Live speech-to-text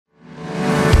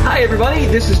Hi, everybody.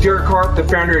 This is Derek Hart, the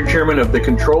founder and chairman of the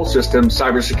Control Systems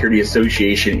Cybersecurity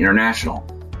Association International,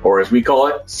 or as we call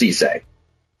it, CSA.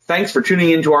 Thanks for tuning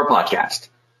into our podcast.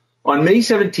 On May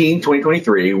 17,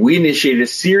 2023, we initiated a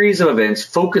series of events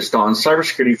focused on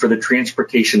cybersecurity for the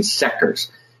transportation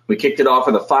sectors. We kicked it off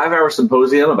with a 5-hour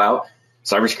symposium about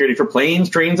cybersecurity for planes,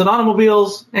 trains, and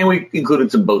automobiles, and we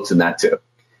included some boats in that too.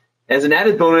 As an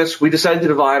added bonus, we decided to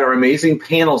divide our amazing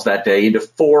panels that day into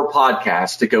 4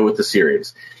 podcasts to go with the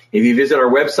series. If you visit our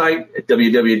website at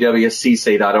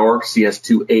www.csay.org,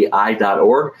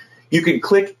 cs2ai.org, you can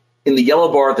click in the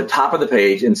yellow bar at the top of the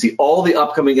page and see all the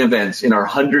upcoming events in our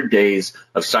 100 Days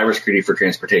of Cybersecurity for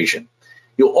Transportation.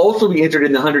 You'll also be entered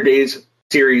in the 100 Days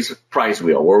series prize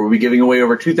wheel, where we'll be giving away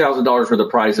over $2,000 worth of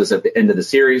prizes at the end of the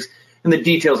series, and the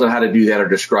details on how to do that are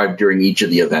described during each of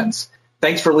the events.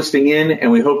 Thanks for listening in,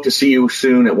 and we hope to see you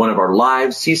soon at one of our live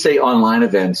CSA online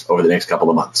events over the next couple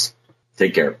of months.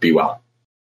 Take care. Be well.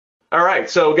 All right,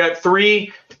 so we've got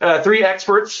three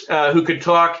experts who could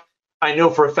talk, I know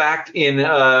for a fact, in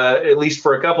at least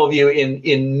for a couple of you,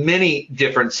 in many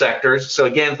different sectors. So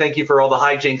again, thank you for all the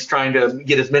hijinks trying to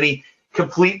get as many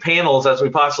complete panels as we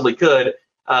possibly could.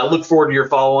 Look forward to your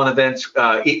follow-on events.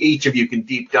 Each of you can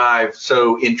deep dive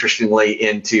so interestingly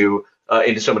into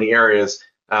so many areas.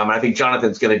 I think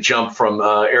Jonathan's going to jump from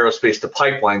aerospace to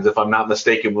pipelines, if I'm not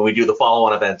mistaken, when we do the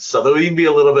follow-on events. So there'll even be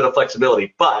a little bit of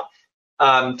flexibility. But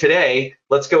today,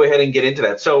 let's go ahead and get into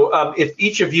that. So if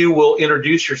each of you will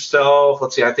introduce yourself,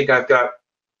 let's see, I think I've got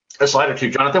a slide or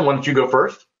two. Jonathan, why don't you go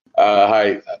first?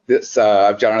 Hi,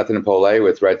 I'm Jonathan Pole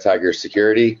with Red Tiger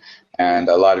Security, and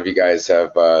a lot of you guys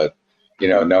have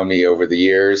known me over the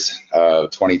years,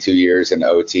 22 years in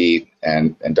OT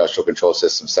and industrial control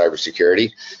systems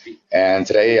cybersecurity. And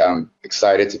today I'm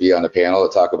excited to be on the panel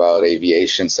to talk about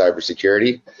aviation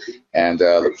cybersecurity, and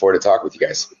look forward to talking with you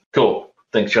guys. Cool.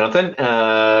 Thanks, Jonathan.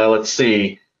 Let's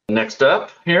see. Next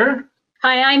up here.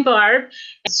 Hi, I'm Barb.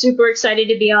 Super excited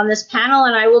to be on this panel,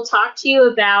 and I will talk to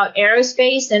you about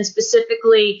aerospace and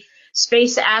specifically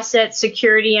space asset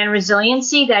security and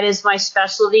resiliency. That is my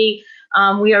specialty.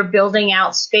 We are building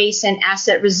out space and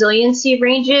asset resiliency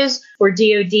ranges for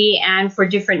DoD and for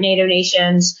different NATO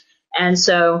nations. And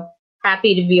so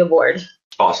happy to be aboard.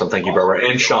 Awesome. Thank you, Barbara.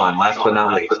 And Sean, last but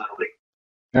not least.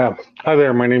 Yeah. Hi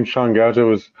there. My name's Sean Gouge. I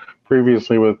was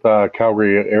previously with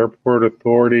Calgary Airport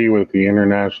Authority, with the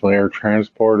International Air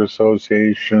Transport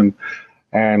Association,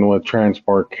 and with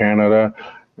Transport Canada.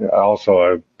 Also,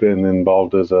 I've been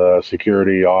involved as a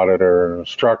security auditor and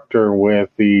instructor with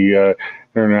the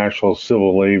International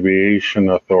Civil Aviation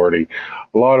Authority.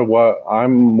 A lot of what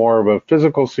I'm more of a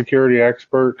physical security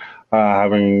expert,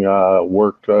 having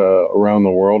worked around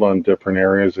the world on different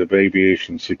areas of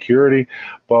aviation security.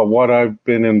 But what I've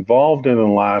been involved in the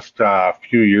last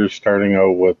few years, starting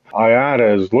out with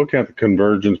IATA, is looking at the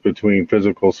convergence between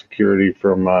physical security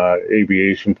from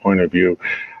aviation point of view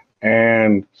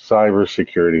and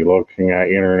cybersecurity, looking at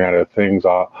Internet of Things,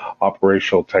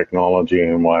 operational technology,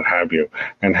 and what have you,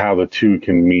 and how the two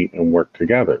can meet and work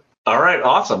together. All right,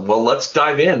 awesome. Well, let's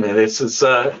dive in. This is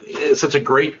it's such a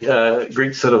great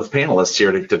set of panelists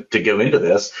here to go into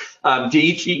this. Do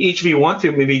each of you want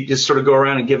to maybe just sort of go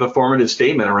around and give a formative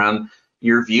statement around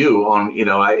your view on,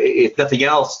 if nothing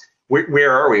else,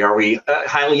 where are we? Are we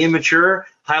highly immature,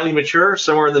 highly mature,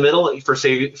 somewhere in the middle for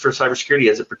cybersecurity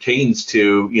as it pertains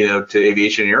to to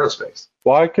aviation and aerospace?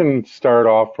 Well, I can start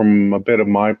off from a bit of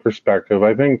my perspective.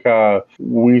 I think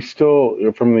we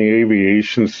still, from the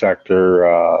aviation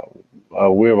sector,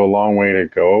 we have a long way to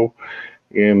go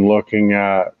in looking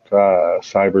at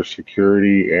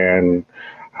cybersecurity and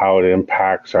how it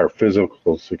impacts our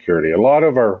physical security. A lot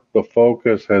of the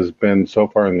focus has been so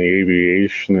far in the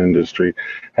aviation industry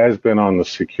has been on the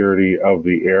security of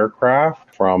the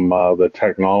aircraft from the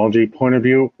technology point of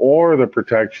view, or the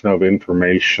protection of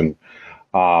information,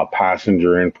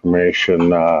 passenger information,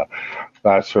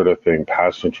 that sort of thing,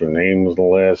 passenger names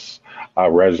lists,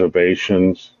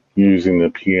 reservations, using the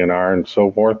PNR and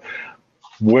so forth.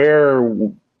 Where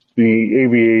the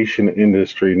aviation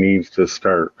industry needs to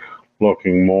start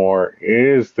looking more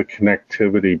is the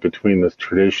connectivity between the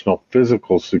traditional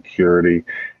physical security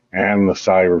and the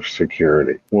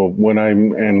cybersecurity. Well, when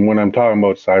I'm talking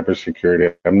about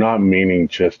cybersecurity, I'm not meaning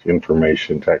just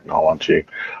information technology.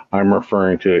 I'm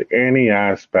referring to any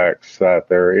aspects that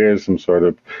there is some sort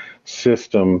of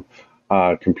system,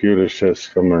 computer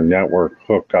system or network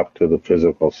hooked up to the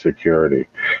physical security.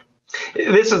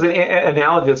 This is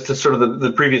analogous to sort of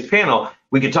the previous panel.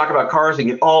 We could talk about cars and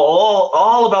get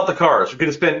all about the cars. We could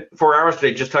have spent 4 hours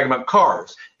today just talking about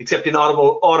cars, except in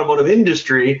automotive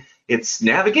industry, It's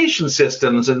navigation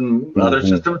systems and other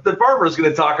systems that Barbara's going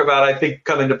to talk about, I think,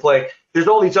 come into play. There's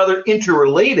all these other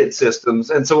interrelated systems.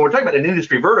 And so when we're talking about an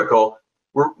industry vertical,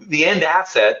 the end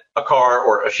asset, a car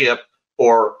or a ship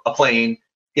or a plane,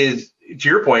 is, to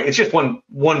your point, it's just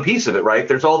one piece of it, right?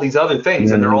 There's all these other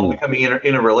things, and they're all becoming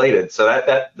interrelated. So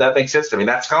that makes sense to me.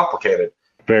 That's complicated.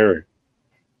 Very.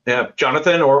 Yeah,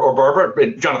 Jonathan or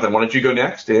Barbara. Jonathan, why don't you go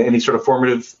next? Any sort of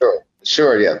formative?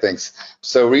 Sure. Yeah, thanks.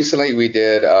 So recently we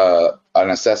did an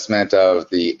assessment of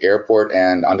the airport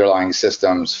and underlying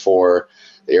systems for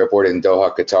the airport in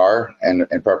Doha, Qatar, and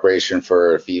in preparation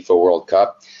for FIFA World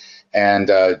Cup.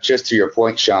 And just to your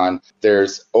point, Sean,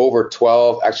 there's over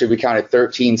 12, actually we counted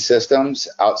 13 systems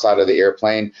outside of the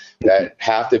airplane that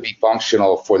have to be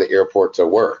functional for the airport to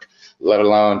work, let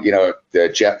alone, the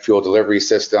jet fuel delivery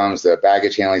systems, the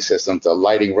baggage handling systems, the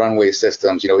lighting runway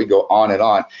systems, we go on and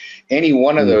on. Any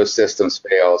one of those systems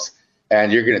fails,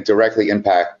 and you're going to directly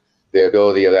impact the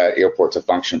ability of that airport to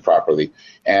function properly.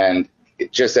 And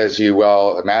just as you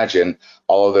well imagine,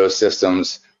 all of those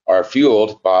systems are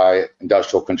fueled by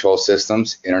industrial control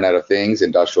systems, Internet of Things,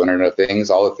 industrial Internet of Things,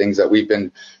 all the things that we've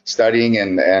been studying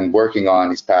and working on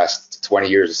these past 20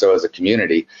 years or so as a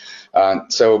community.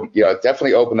 So, it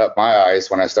definitely opened up my eyes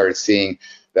when I started seeing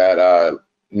that,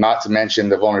 not to mention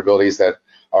the vulnerabilities that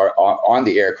are on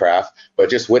the aircraft, but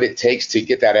just what it takes to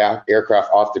get that aircraft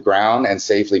off the ground and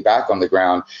safely back on the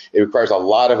ground. It requires a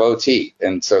lot of OT.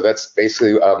 And so that's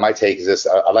basically my take is this.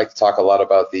 I'd like to talk a lot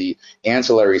about the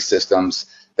ancillary systems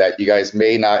that you guys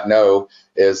may not know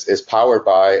is powered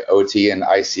by OT and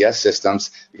ICS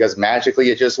systems, because magically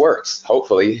it just works,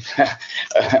 hopefully.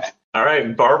 All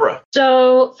right, Barbara.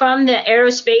 So from the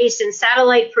aerospace and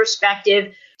satellite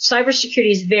perspective,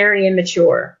 cybersecurity is very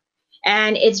immature.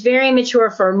 And it's very immature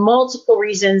for multiple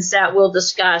reasons that we'll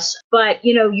discuss. But,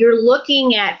 you're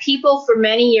looking at people for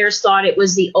many years thought it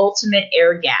was the ultimate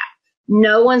air gap.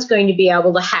 No one's going to be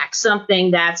able to hack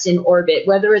something that's in orbit,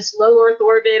 whether it's low Earth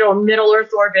orbit or middle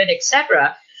Earth orbit,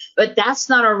 etc. But that's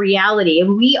not a reality.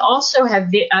 And we also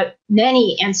have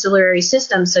many ancillary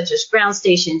systems such as ground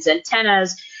stations,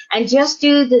 antennas, and just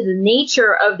due to the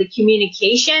nature of the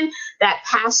communication that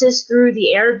passes through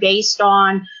the air based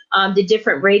on the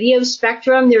different radio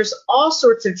spectrum, there's all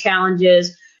sorts of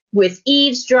challenges with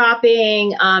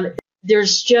eavesdropping.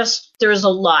 There's a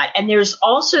lot. And there's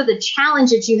also the challenge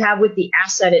that you have with the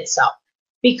asset itself,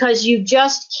 because you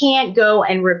just can't go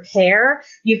and repair.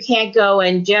 You can't go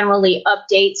and generally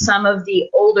update some of the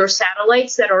older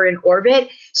satellites that are in orbit.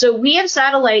 So we have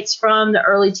satellites from the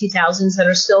early 2000s that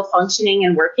are still functioning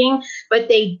and working, but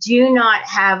they do not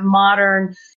have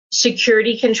modern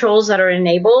security controls that are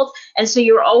enabled. And so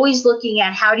you're always looking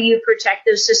at how do you protect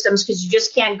those systems, because you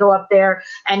just can't go up there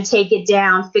and take it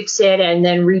down, fix it, and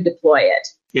then redeploy it.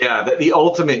 Yeah, the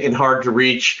ultimate and hard to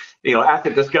reach,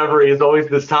 asset discovery is always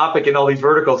this topic in all these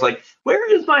verticals. Like,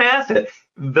 where is my asset?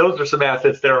 Those are some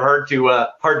assets that are hard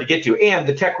to get to. And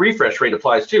the tech refresh rate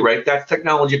applies too, right? That's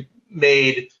technology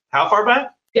made how far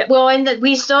back? Yeah, well, and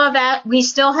we still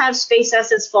have space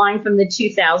assets flying from the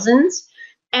 2000s.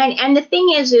 And the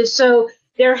thing is so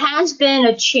there has been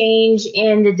a change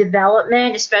in the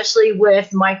development, especially with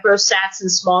microsats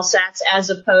and small sats, as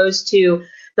opposed to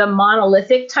the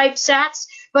monolithic type sats.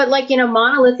 But like in a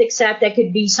monolithic sat, that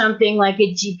could be something like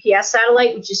a GPS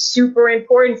satellite, which is super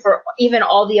important for even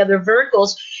all the other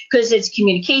verticals, because it's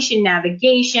communication,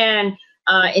 navigation,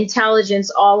 intelligence,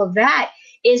 all of that,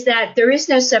 is that there is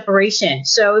no separation.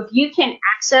 So if you can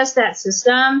access that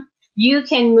system, you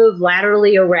can move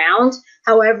laterally around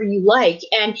however you like.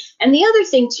 And the other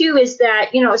thing too is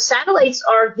that, satellites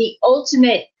are the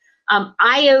ultimate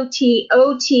IoT,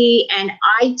 OT, and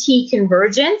IT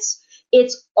convergence.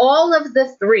 It's all of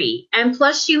the three. And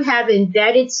plus you have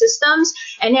embedded systems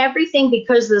and everything,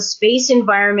 because the space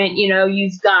environment,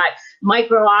 you've got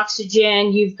micro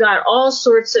oxygen, you've got all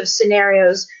sorts of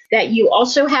scenarios that you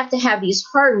also have to have these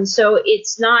hardened. So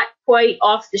it's not quite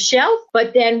off the shelf.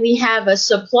 But then we have a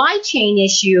supply chain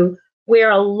issue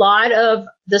where a lot of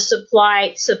the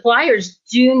suppliers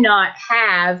do not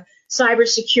have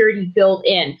cybersecurity built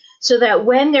in, so that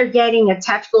when they're getting a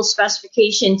technical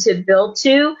specification to build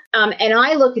to, and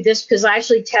I look at this because I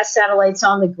actually test satellites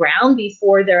on the ground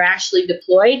before they're actually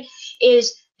deployed,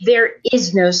 is there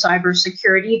is no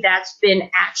cybersecurity that's been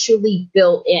actually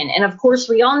built in. And of course,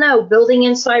 we all know building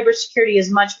in cybersecurity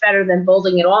is much better than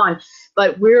building it on,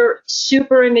 but we're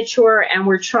super immature and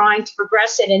we're trying to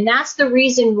progress it. And that's the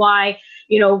reason why,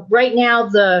 right now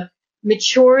the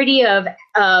maturity of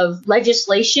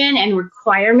legislation and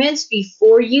requirements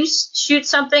before you shoot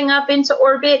something up into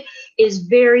orbit is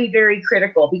very, very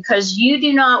critical, because you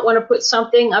do not want to put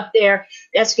something up there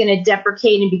that's going to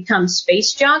deprecate and become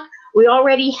space junk. We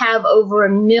already have over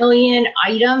 1 million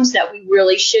items that we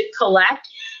really should collect.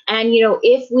 And,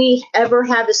 if we ever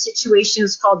have a situation,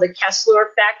 it's called the Kessler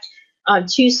effect,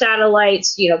 2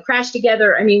 satellites, crash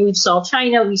together. I mean, we saw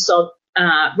China, we saw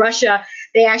Russia.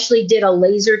 They actually did a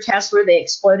laser test where they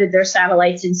exploded their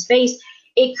satellites in space.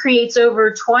 It created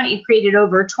over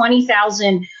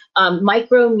 20,000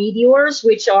 micrometeors,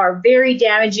 which are very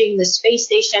damaging. The space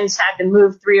stations had to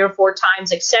move 3 or 4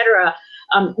 times, etc.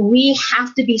 We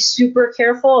have to be super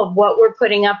careful of what we're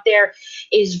putting up there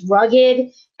is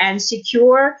rugged and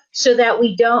secure, so that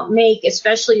we don't make,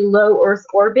 especially low Earth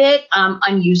orbit,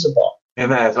 unusable.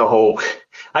 And that's a whole,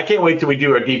 I can't wait till we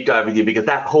do our deep dive with you, because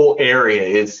that whole area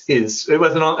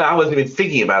I wasn't even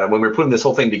thinking about it when we were putting this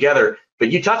whole thing together, but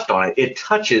you touched on it. It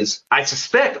touches, I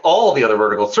suspect, all the other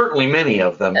verticals, certainly many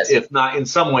of them, yes, if not in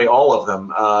some way all of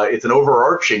them. It's an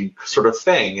overarching sort of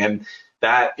thing. And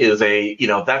that is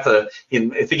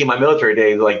thinking my military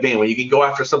days, like, man, when you can go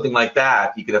after something like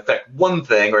that, you can affect one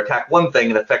thing or attack one thing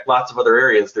and affect lots of other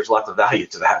areas. There's lots of value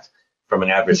to that from an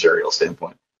adversarial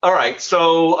standpoint. All right,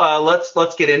 so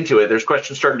let's get into it. There's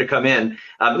questions starting to come in.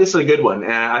 This is a good one.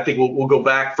 I think we'll go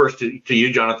back first to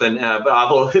you, Jonathan. But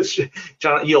although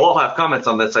John, you'll all have comments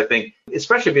on this, I think,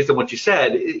 especially based on what you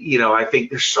said. I think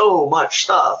there's so much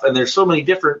stuff and there's so many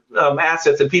different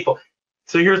assets and people.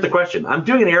 So here's the question. I'm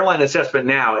doing an airline assessment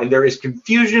now, and there is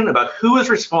confusion about who is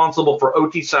responsible for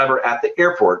OT cyber at the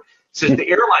airport, since the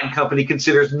airline company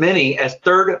considers many as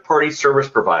third-party service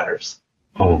providers.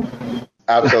 Oh.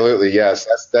 Absolutely, yes.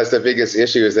 That's the biggest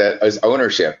issue is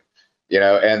ownership,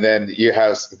 and then you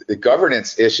have the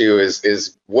governance issue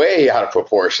is way out of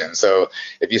proportion. So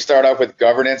if you start off with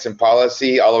governance and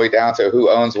policy all the way down to who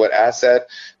owns what asset,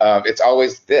 it's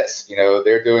always this,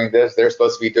 they're doing this, they're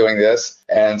supposed to be doing this.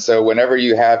 And so whenever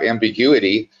you have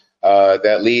ambiguity,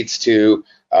 that leads to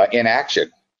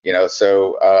inaction,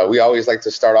 so we always like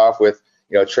to start off with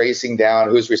tracing down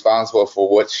who's responsible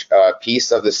for which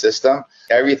piece of the system.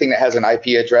 Everything that has an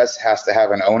IP address has to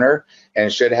have an owner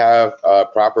and should have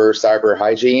proper cyber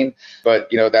hygiene,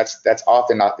 but that's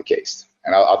often not the case.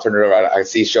 And I'll turn it over. I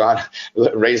see Sean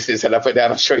raise his head up and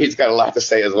down. I'm sure he's got a lot to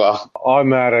say as well.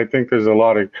 On that, I think there's a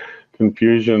lot of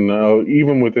confusion,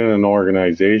 even within an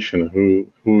organization,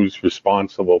 who's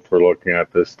responsible for looking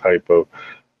at this type of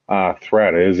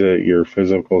threat. Is it your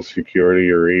physical security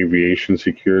or aviation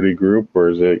security group, or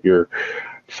is it your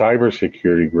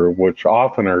cybersecurity group, which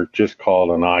often are just called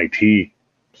an IT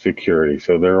security?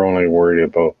 So they're only worried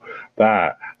about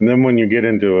that. And then when you get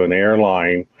into an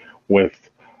airline with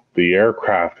the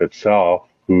aircraft itself,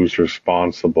 who's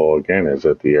responsible? Again, is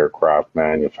it the aircraft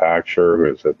manufacturer?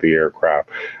 Is it the aircraft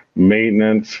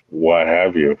maintenance? What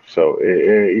have you? So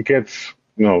it gets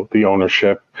the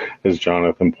ownership, as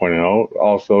Jonathan pointed out.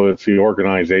 Also, it's the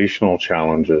organizational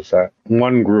challenges that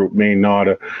one group may not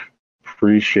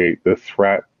appreciate the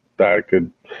threat that it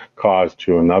could cause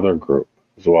to another group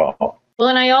as well. Well,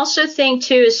 and I also think,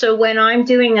 too, so when I'm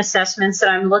doing assessments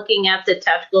and I'm looking at the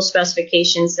technical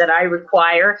specifications that I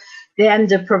require them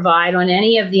to provide on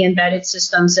any of the embedded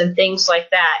systems and things like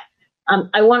that,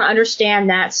 I want to understand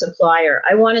that supplier.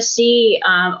 I want to see,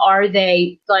 are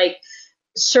they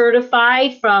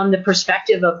certified from the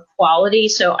perspective of quality,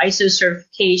 so ISO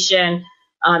certification,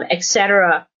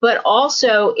 etc. But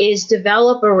also, is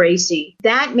developer RACI.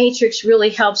 That matrix really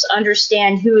helps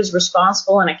understand who is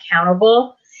responsible and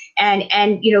accountable. And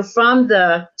from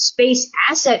the space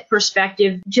asset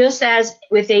perspective, just as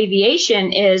with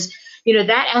aviation, is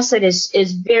that asset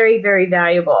is very, very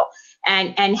valuable.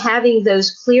 And having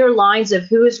those clear lines of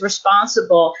who is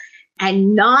responsible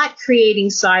and not creating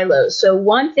silos. So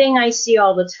one thing I see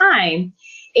all the time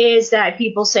is that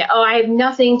people say, oh, I have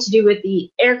nothing to do with the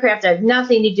aircraft. I have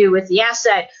nothing to do with the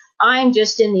asset. I'm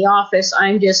just in the office.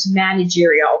 I'm just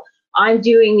managerial. I'm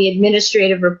doing the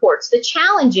administrative reports. The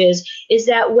challenge is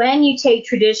that when you take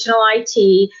traditional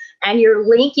IT and you're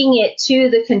linking it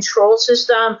to the control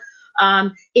system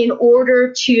in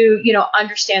order to,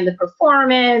 understand the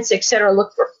performance, et cetera,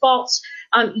 look for faults,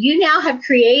 you now have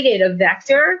created a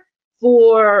vector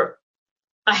for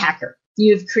a hacker.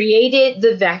 You've created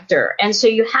the vector. And so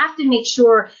you have to make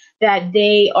sure that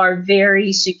they are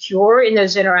very secure in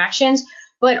those interactions.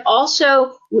 But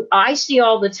also, I see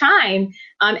all the time,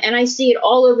 and I see it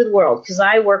all over the world because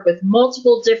I work with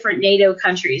multiple different NATO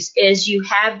countries, is you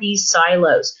have these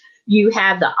silos. You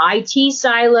have the IT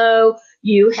silo,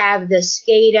 you have the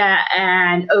SCADA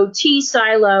and OT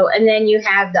silo, and then you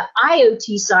have the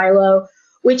IoT silo,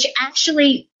 which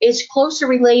actually is closer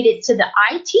related to the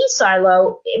IT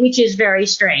silo, which is very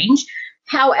strange.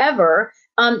 However,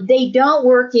 they don't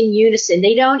work in unison.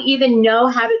 They don't even know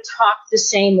how to talk the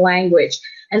same language.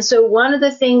 And so one of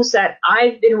the things that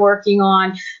I've been working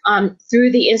on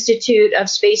through the Institute of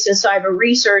Space and Cyber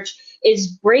Research is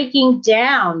breaking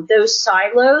down those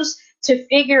silos to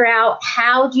figure out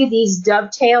how do these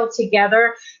dovetail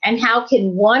together and how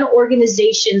can one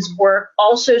organization's work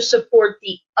also support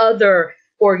the other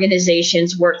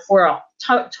organization's work for a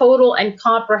total and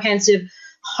comprehensive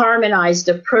harmonized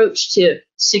approach to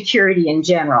security in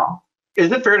general.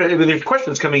 Is it fair to, there's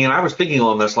questions coming in, I was thinking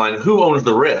along this line, who owns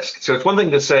the risk? So it's one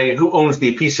thing to say who owns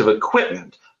the piece of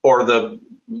equipment or the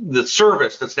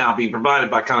service that's now being provided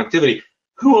by connectivity.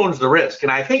 Who owns the risk?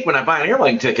 And I think when I buy an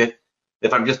airline ticket,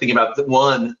 if I'm just thinking about the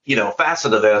one,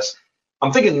 facet of this,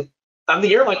 I'm thinking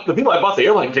the people I bought the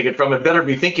airline ticket from had better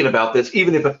be thinking about this,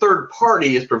 even if a third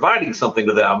party is providing something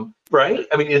to them, right?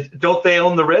 I mean, don't they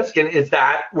own the risk? And is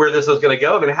that where this is going to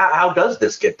go? I mean, how does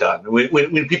this get done?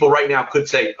 When people right now could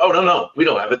say, oh, no, we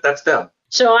don't have it, that's them.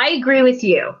 So I agree with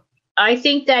you. I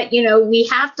think that, we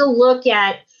have to look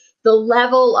at the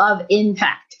level of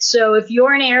impact. So if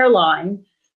you're an airline,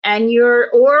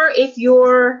 or if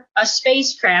you're a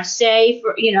spacecraft, say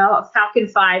for, a Falcon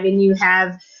 5 and you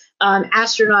have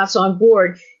astronauts on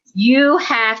board, you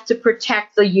have to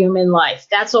protect the human life.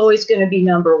 That's always going to be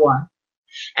number one.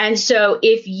 And so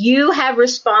if you have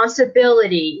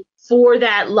responsibility for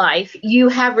that life, you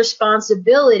have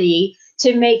responsibility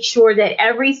to make sure that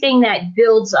everything that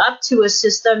builds up to a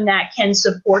system that can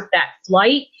support that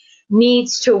flight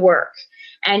needs to work.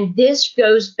 And this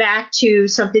goes back to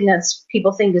something that's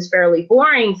people think is fairly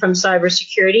boring from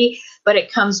cybersecurity, but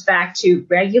it comes back to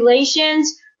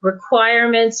regulations,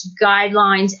 requirements,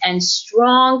 guidelines, and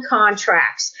strong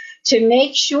contracts to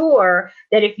make sure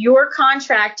that if you're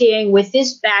contracting with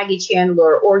this baggage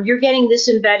handler or you're getting this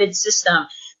embedded system,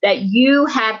 that you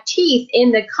have teeth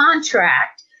in the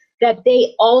contract, that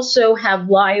they also have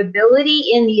liability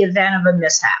in the event of a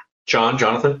mishap.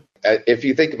 Jonathan? If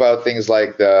you think about things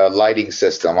like the lighting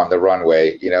system on the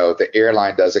runway, the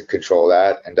airline doesn't control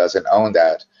that and doesn't own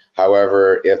that.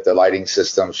 However, if the lighting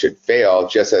system should fail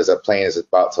just as a plane is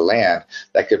about to land,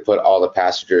 that could put all the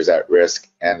passengers at risk,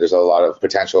 and there's a lot of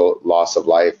potential loss of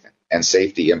life and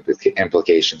safety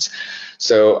implications.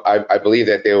 So I believe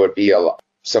that there would be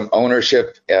some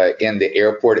ownership in the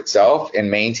airport itself in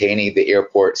maintaining the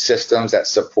airport systems that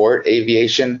support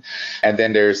aviation. And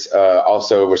then there's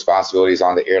also responsibilities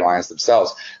on the airlines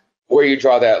themselves. Where you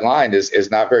draw that line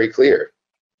is not very clear.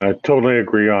 I totally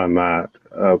agree on that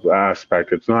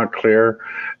aspect. It's not clear.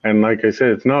 And like I said,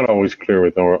 it's not always clear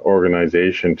with our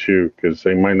organization too, because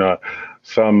they might not,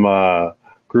 some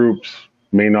groups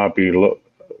may not be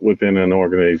within an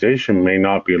organization may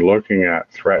not be looking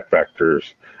at threat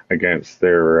vectors against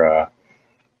their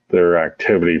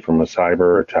activity from a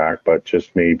cyber attack, but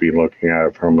just maybe looking at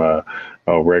it from a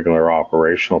regular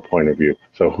operational point of view.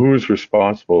 So who's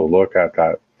responsible to look at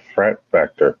that threat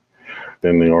vector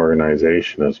in the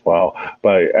organization as well?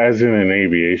 But as in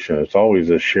aviation, it's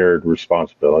always a shared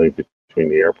responsibility between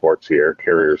the airports, the air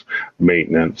carriers,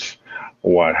 maintenance,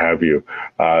 what have you.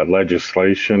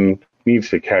 Legislation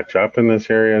needs to catch up in this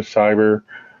area, cyber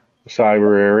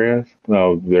area.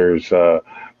 Now, there's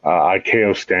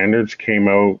ICAO standards came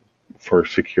out for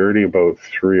security about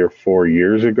 3 or 4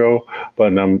 years ago,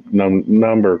 but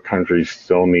number of countries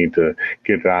still need to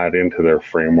get that into their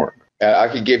framework. I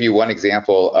could give you one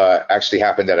example. Actually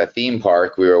happened at a theme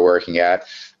park we were working at.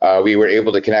 We were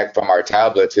able to connect from our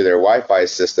tablet to their Wi-Fi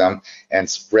system and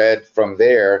spread from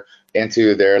there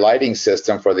into their lighting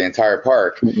system for the entire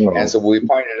park. Oh. And so we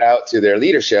pointed out to their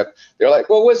leadership. They're like,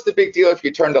 well, what's the big deal if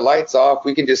you turn the lights off?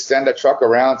 We can just send a truck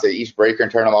around to each breaker and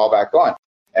turn them all back on.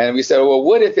 And we said, well,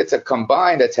 what if it's a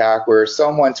combined attack where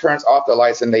someone turns off the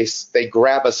lights and they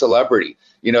grab a celebrity?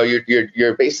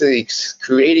 You're basically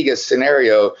creating a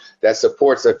scenario that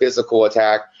supports a physical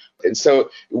attack. And so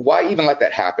why even let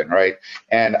that happen, right?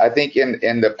 And I think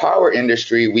in the power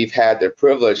industry, we've had the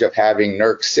privilege of having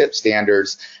NERC SIP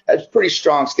standards, pretty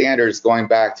strong standards going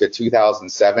back to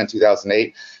 2007,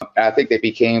 2008. And I think they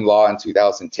became law in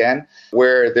 2010,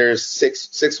 where there's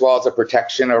six walls of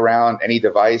protection around any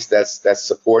device that's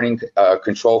supporting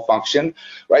control function,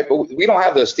 right? But we don't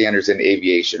have those standards in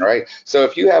aviation, right? So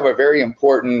if you have a very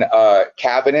important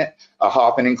cabinet, a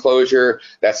Hoffman enclosure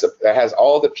that has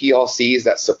all the PLCs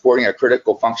that's supporting a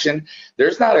critical function,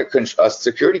 there's not a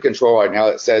security control right now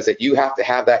that says that you have to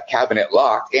have that cabinet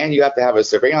locked and you have to have a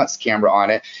surveillance camera on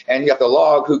it and you have to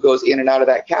log who goes in and out of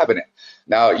that cabinet.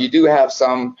 Now, you do have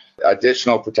some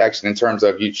additional protection in terms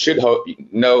of you should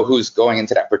know who's going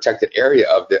into that protected area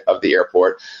of the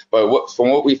airport. But from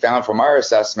what we found from our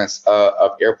assessments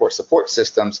of airport support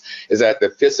systems is that the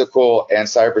physical and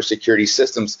cybersecurity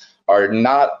systems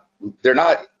they're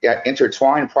not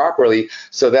intertwined properly,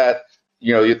 so that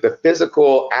the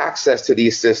physical access to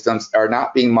these systems are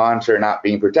not being monitored, not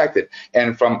being protected.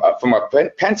 And from a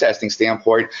pen testing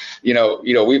standpoint, we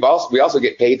also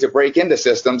get paid to break into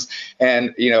systems.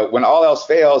 And when all else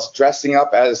fails, dressing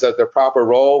up as the proper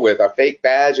role with a fake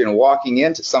badge and walking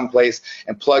into someplace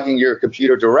and plugging your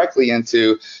computer directly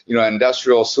into an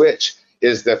industrial switch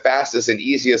is the fastest and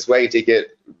easiest way to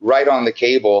get right on the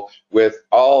cable with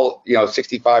all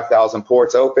 65,000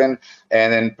 ports open,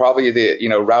 and then probably the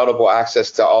routable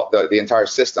access to all the entire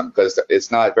system, because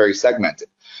it's not very segmented.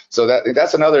 So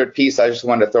that's another piece I just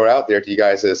wanted to throw out there to you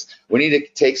guys is we need to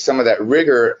take some of that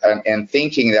rigor and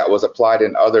thinking that was applied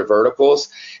in other verticals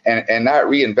and not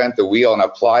reinvent the wheel and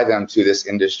apply them to this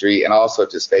industry and also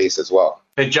to space as well.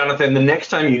 Hey, Jonathan, the next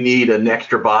time you need an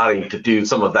extra body to do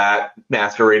some of that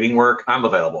masquerading work, I'm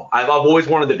available. I've always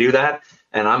wanted to do that,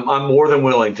 and I'm more than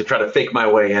willing to try to fake my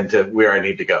way into where I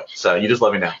need to go. So you just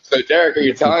let me know. So, Derek, are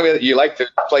you telling me that you like to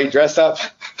play dress up?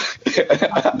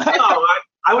 No,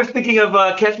 I was thinking of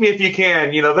Catch Me If You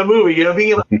Can, the movie,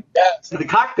 being able to the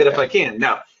cockpit if I can.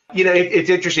 No, it's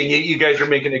interesting. You guys are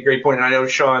making a great point, and I know,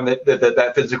 Sean,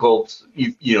 that physical,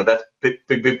 that's a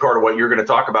big part of what you're going to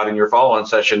talk about in your follow-on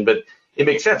session, but it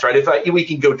makes sense, right? If we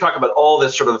can go talk about all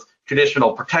this sort of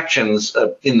traditional protections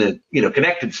in the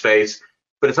connected space,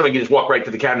 but if somebody can just walk right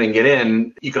to the cabinet and get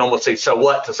in, you can almost say so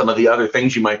what to some of the other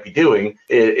things you might be doing.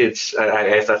 I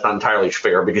guess that's not entirely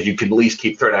fair, because you can at least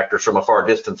keep threat actors from a far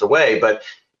distance away, but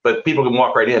people can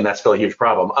walk right in. That's still a huge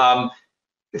problem.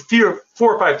 4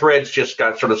 or 5 threads just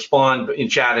got sort of spawned in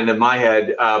chat and in my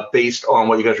head based on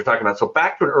what you guys are talking about. So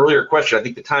back to an earlier question, I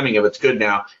think the timing of it's good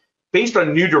now. Based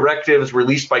on new directives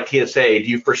released by TSA, do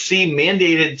you foresee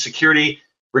mandated security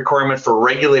requirements for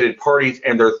regulated parties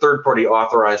and their third-party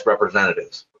authorized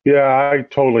representatives? Yeah, I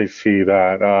totally see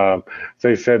that. As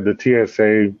I said, the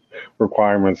TSA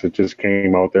requirements that just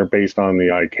came out, they're based on the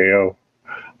ICAO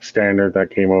standard that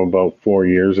came out about 4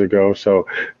 years ago. So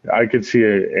I could see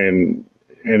it in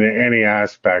any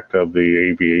aspect of the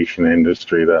aviation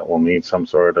industry that will need some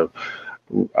sort of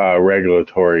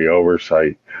regulatory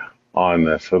oversight on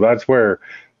this. So that's where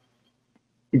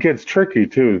it gets tricky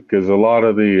too, because a lot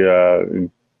of the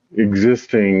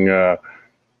existing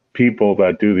people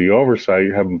that do the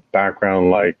oversight have a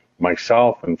background like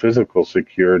myself in physical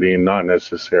security and not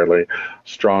necessarily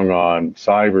strong on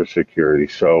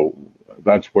cybersecurity. So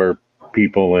that's where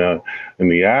people in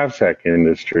the AvSec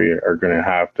industry are going to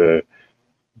have to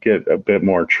get a bit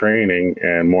more training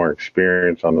and more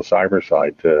experience on the cyber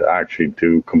side to actually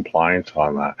do compliance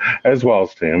on that, as well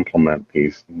as to implement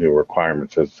these new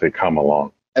requirements as they come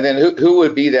along. And then who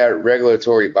would be that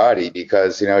regulatory body?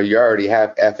 Because, you already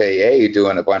have FAA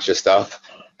doing a bunch of stuff,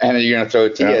 and then you're going to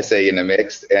throw TSA in the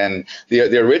mix. And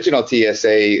the original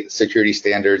TSA security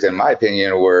standards, in my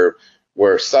opinion, were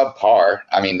subpar.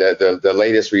 I mean, the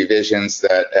latest revisions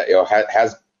that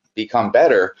has become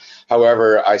better.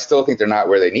 However, I still think they're not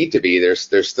where they need to be.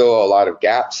 There's still a lot of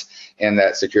gaps in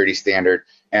that security standard.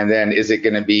 And then is it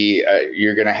going to be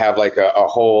you're going to have like a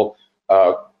whole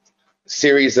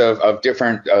series of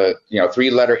different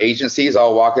 3-letter agencies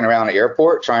all walking around an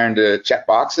airport trying to check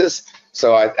boxes?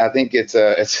 So I think it's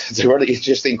a really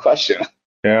interesting question.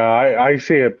 Yeah, I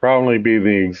see it probably be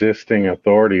the existing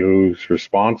authority who's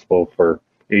responsible for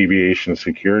aviation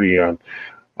security on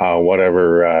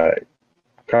whatever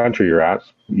country you're at.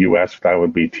 U.S., that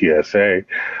would be TSA.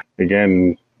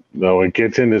 Again, though, it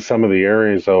gets into some of the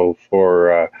areas, though,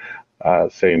 for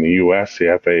say in the U.S.,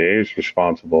 the FAA is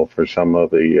responsible for some of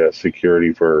the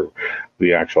security for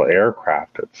the actual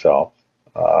aircraft itself.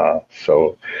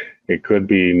 So it could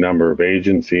be a number of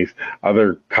agencies.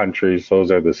 Other countries,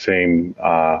 those are the same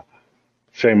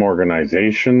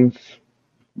organizations.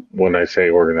 When I say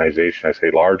organization, I say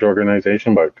large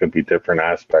organization, but it could be different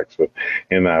aspects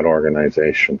within that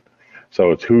organization.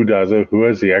 So it's who does it, who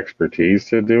has the expertise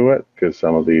to do it, because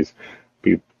some of these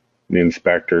people, the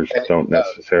inspectors don't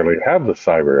necessarily have the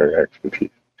cyber expertise.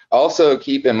 Also,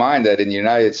 keep in mind that in the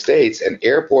United States, an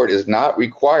airport is not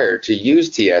required to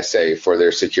use TSA for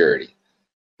their security.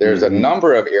 There's a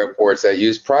number of airports that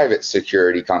use private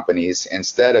security companies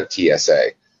instead of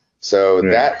TSA. So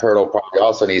that hurdle probably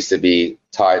also needs to be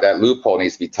that loophole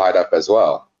needs to be tied up as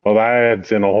well. Well, that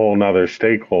adds in a whole nother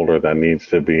stakeholder that needs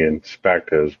to be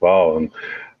inspected as well. And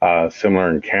similar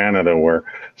in Canada, where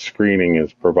screening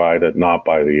is provided not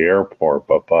by the airport,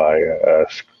 but by a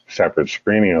separate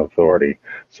screening authority.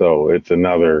 So it's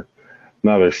another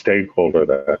stakeholder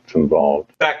that's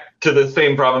involved. Back to the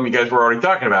same problem you guys were already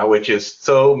talking about, which is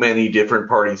so many different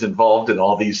parties involved in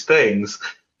all these things.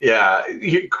 Yeah.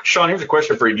 Sean, here's a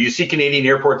question for you. Do you see Canadian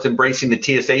airports embracing the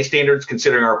TSA standards,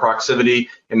 considering our proximity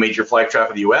and major flight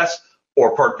traffic in the U.S.?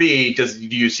 Or part B, do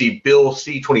you see Bill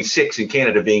C-26 in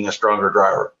Canada being a stronger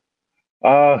driver?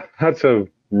 That's a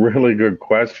really good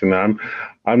question.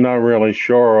 I'm not really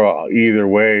sure either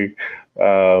way,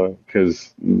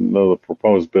 because the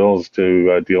proposed bills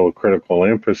to deal with critical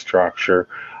infrastructure,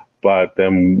 but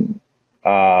then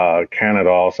Canada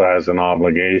also has an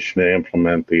obligation to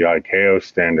implement the ICAO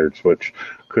standards, which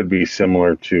could be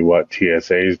similar to what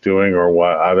TSA is doing or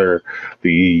what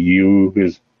the EU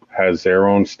has their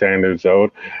own standards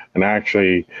out. And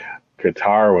actually,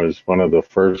 Qatar was one of the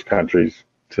first countries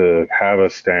to have a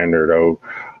standard out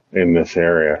in this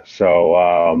area. So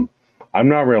I'm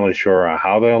not really sure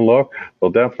how they'll look.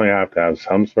 They'll definitely have to have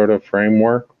some sort of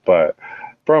framework, but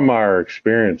from our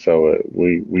experience, though,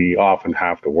 we often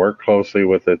have to work closely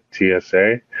with the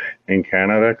TSA in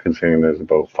Canada, considering there's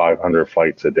about 500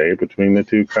 flights a day between the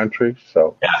two countries.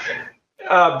 So,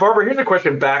 Barbara, here's a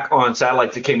question back on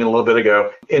satellites that came in a little bit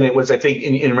ago, and it was, I think,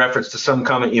 in reference to some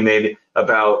comment you made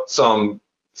about some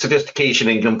sophistication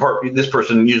and this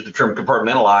person used the term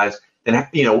compartmentalized, and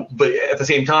but at the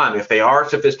same time, if they are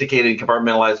sophisticated and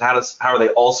compartmentalized, how are they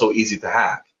also easy to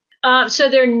hack? So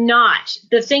they're not.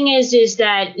 The thing is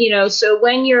that, so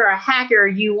when you're a hacker,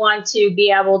 you want to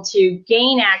be able to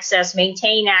gain access,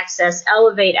 maintain access,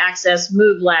 elevate access,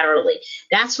 move laterally.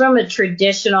 That's from a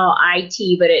traditional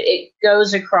IT, but it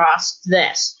goes across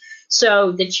this.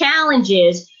 So the challenge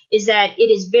is that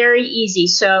it is very easy.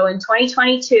 So in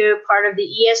 2022, part of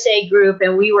the ESA group,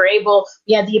 and we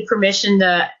had the permission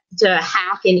to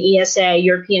hack an ESA,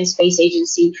 European Space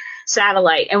Agency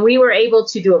satellite, and we were able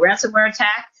to do a ransomware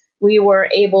attack. We were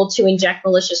able to inject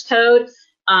malicious code.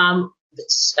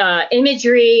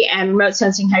 Imagery and remote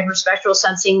sensing, hyperspectral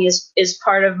sensing is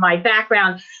part of my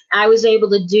background. I was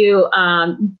able to do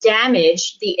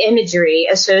damage the imagery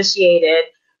associated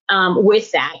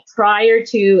with that prior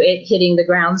to it hitting the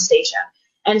ground station.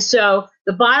 And so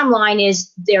the bottom line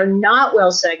is they're not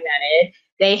well segmented.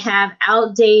 They have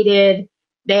outdated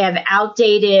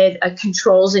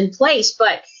controls in place,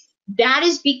 but that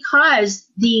is because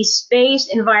the space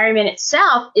environment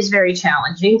itself is very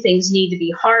challenging. Things need to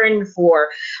be hardened for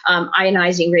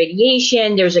ionizing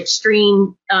radiation. There's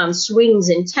extreme swings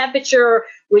in temperature,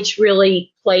 which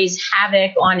really plays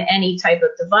havoc on any type of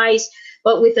device.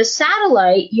 But with a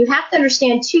satellite, you have to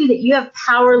understand, too, that you have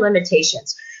power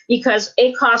limitations because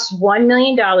it costs $1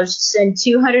 million to send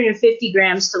 250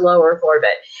 grams to low Earth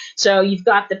orbit. So you've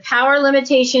got the power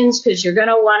limitations because you're going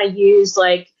to want to use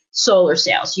solar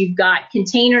sails. You've got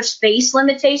container space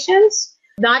limitations,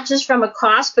 not just from a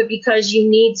cost, but because you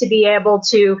need to be able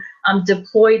to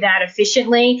deploy that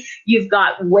efficiently. You've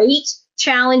got weight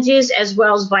challenges as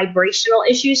well as vibrational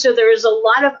issues. So there is a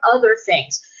lot of other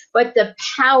things, but the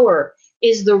power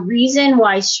is the reason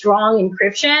why strong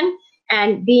encryption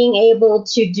and being able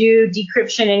to do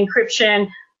decryption and encryption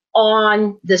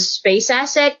on the space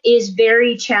asset is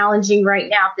very challenging right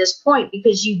now at this point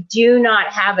because you do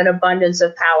not have an abundance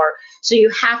of power. So you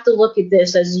have to look at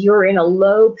this as you're in a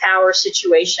low power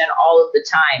situation all of the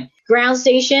time. Ground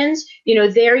stations,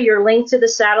 there you're linked to the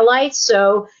satellites.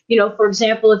 So, for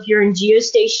example, if you're in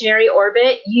geostationary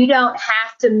orbit, you don't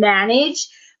have to manage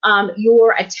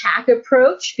your attack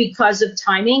approach because of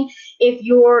timing. If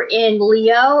you're in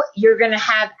LEO, you're going to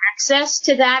have access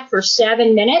to that for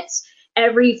 7 minutes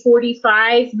every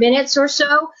 45 minutes or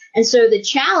so. And so the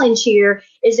challenge here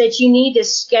is that you need to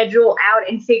schedule out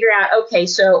and figure out, okay,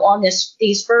 so on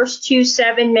these first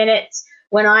 7 minutes,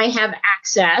 when I have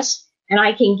access and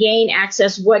I can gain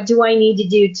access, what do I need to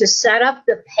do to set up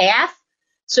the path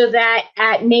so that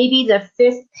at maybe the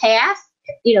fifth path,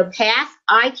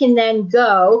 I can then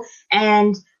go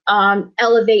and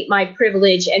elevate my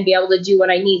privilege and be able to do what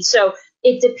I need. So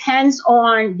it depends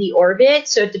on the orbit.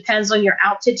 So it depends on your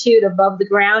altitude above the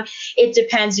ground. It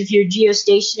depends if you're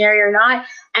geostationary or not.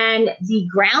 And the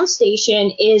ground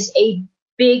station is a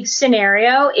big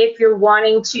scenario if you're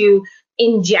wanting to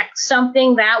inject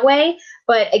something that way.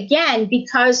 But again,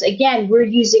 because we're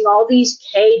using all these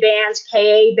K bands,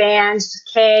 KA bands,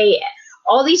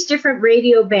 all these different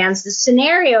radio bands, the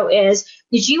scenario is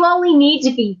that you only need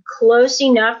to be close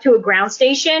enough to a ground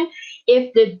station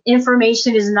if the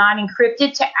information is not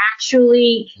encrypted to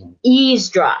actually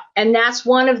eavesdrop. And that's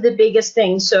one of the biggest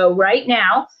things. So right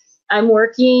now, I'm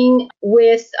working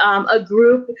with a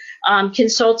group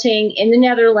consulting in the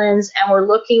Netherlands, and we're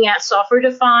looking at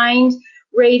software-defined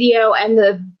radio and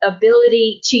the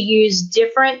ability to use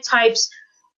different types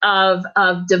of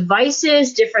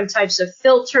devices, different types of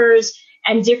filters,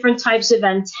 and different types of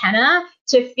antenna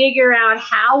to figure out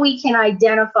how we can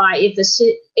identify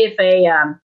if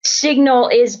a signal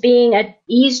is being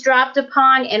eavesdropped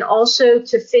upon, and also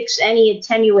to fix any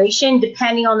attenuation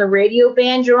depending on the radio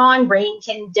band you're on. Rain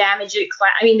can damage it.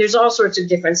 I mean, there's all sorts of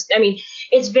different. I mean,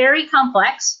 it's very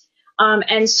complex.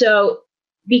 And so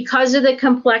because of the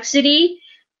complexity,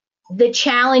 the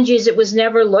challenge is it was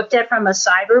never looked at from a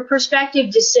cyber perspective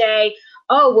to say,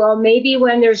 oh, well, maybe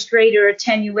when there's greater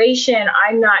attenuation,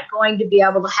 I'm not going to be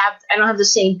able to I don't have the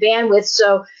same bandwidth.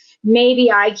 So maybe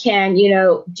I can,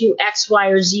 do X, Y,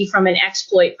 or Z from an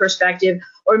exploit perspective.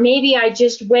 Or maybe I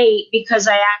just wait because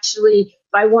if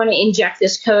I want to inject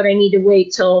this code, I need to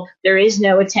wait till there is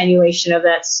no attenuation of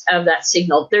that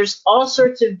signal. There's all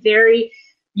sorts of very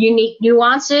unique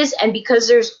nuances. And because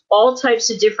there's all types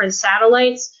of different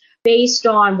satellites, based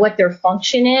on what their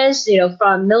function is,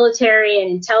 from military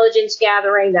and intelligence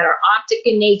gathering that are optic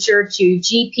in nature to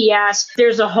GPS,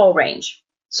 there's a whole range.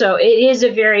 So it is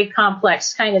a very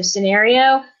complex kind of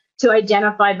scenario to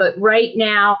identify, but right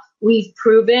now we've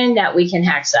proven that we can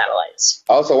hack satellites.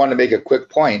 I also want to make a quick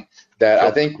point that I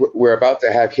think we're about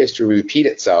to have history repeat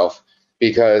itself,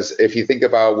 because if you think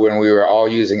about when we were all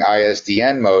using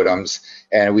ISDN modems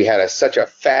and we had such a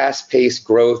fast-paced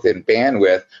growth in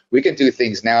bandwidth, we can do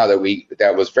things now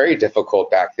that was very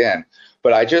difficult back then.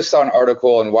 But I just saw an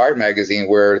article in Wired magazine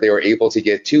where they were able to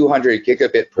get 200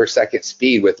 gigabit per second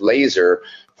speed with laser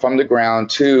from the ground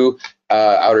to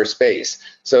outer space.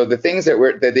 So the things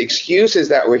the excuses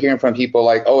that we're hearing from people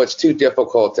like, oh, it's too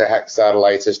difficult to hack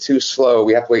satellites, it's too slow,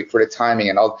 we have to wait for the timing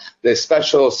and all the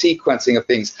special sequencing of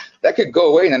things, that could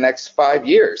go away in the next 5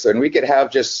 years, and we could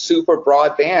have just super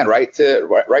broadband right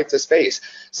to space.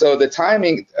 So the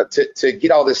timing to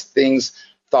get all these things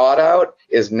thought out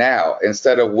is now,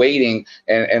 instead of waiting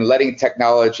and letting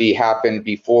technology happen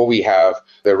before we have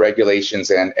the regulations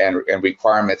and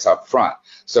requirements up front.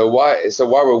 So while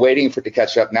we're waiting for it to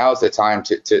catch up, now is the time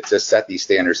to set these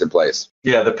standards in place.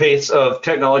 Yeah, the pace of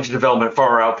technology development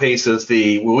far outpaces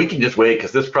we can just wait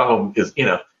because this problem is,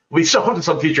 we saw it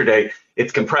some future day.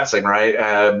 It's compressing, right?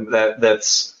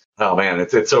 That's oh man,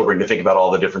 it's sobering to think about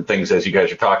all the different things as you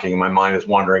guys are talking. My mind is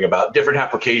wandering about different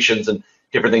applications and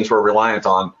different things we're reliant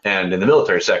on, and in the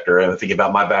military sector. And I'm thinking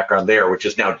about my background there, which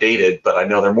is now dated, but I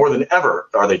know they're more than ever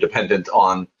are they dependent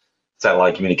on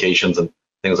satellite communications and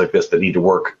things like this that need to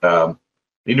work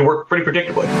pretty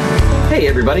predictably. Hey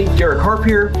everybody, Derek Harp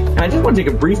here, and I just want to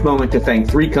take a brief moment to thank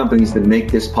 3 companies that make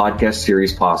this podcast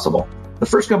series possible. The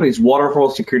first company is Waterfall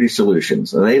Security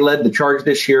Solutions, and they led the charge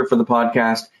this year for the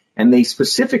podcast, and they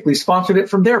specifically sponsored it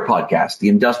from their podcast, the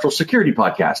Industrial Security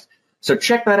Podcast. So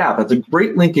check that out. That's a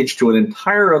great linkage to an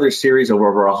entire other series of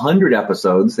over 100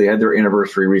 episodes. They had their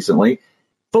anniversary recently,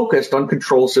 focused on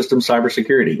control system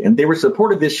cybersecurity. And they were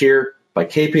supported this year by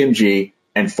KPMG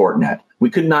and Fortinet.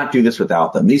 We could not do this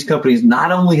without them. These companies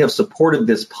not only have supported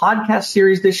this podcast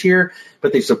series this year,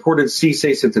 but they've supported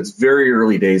CSAE since its very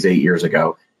early days 8 years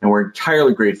ago. And we're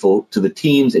entirely grateful to the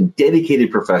teams and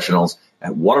dedicated professionals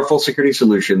at Waterfall Security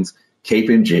Solutions,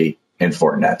 KPMG, and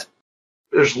Fortinet.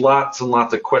 There's lots and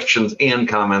lots of questions and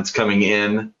comments coming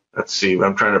in. Let's see.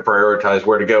 I'm trying to prioritize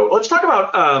where to go. Let's talk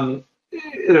about,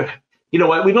 you know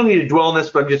what? We don't need to dwell on this,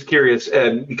 but I'm just curious,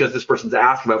 because this person's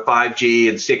asked about 5G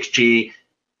and 6G,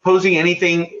 posing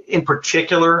anything in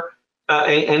particular,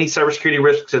 any cybersecurity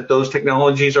risks that those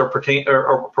technologies are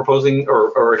proposing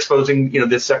or exposing,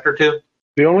 this sector to?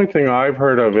 The only thing I've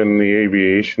heard of in the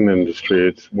aviation industry,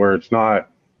 it's where it's not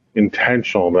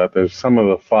intentional, that there's some of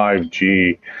the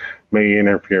 5G may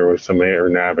interfere with some air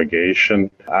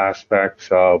navigation aspects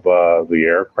of the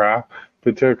aircraft.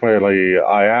 Particularly,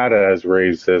 IATA has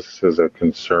raised this as a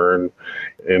concern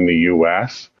in the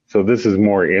U.S. So this is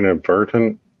more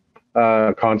inadvertent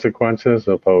consequences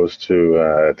opposed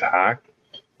to attack.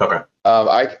 Okay.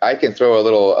 I can throw a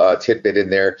little tidbit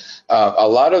in there. A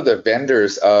lot of the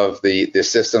vendors of the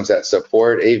systems that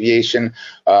support aviation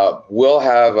will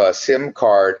have a SIM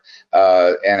card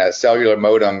and a cellular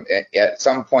modem at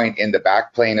some point in the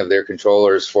backplane of their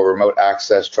controllers for remote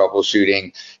access,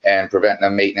 troubleshooting, and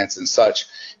preventive maintenance and such.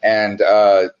 And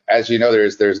as you know,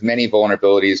 there's many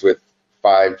vulnerabilities with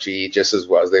 5G, just as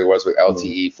well as there was with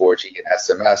LTE, 4G, and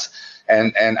SMS.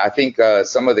 And I think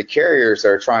some of the carriers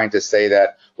are trying to say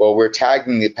that, well, we're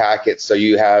tagging the packets so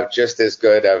you have just as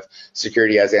good of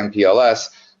security as MPLS,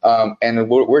 And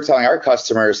what we're telling our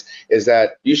customers is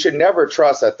that you should never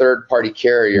trust a third-party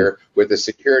carrier with the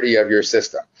security of your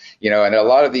system. And a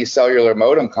lot of these cellular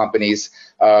modem companies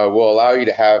will allow you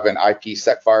to have an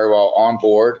IPsec firewall on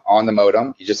board on the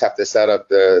modem. You just have to set up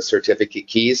the certificate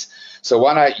keys. So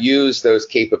why not use those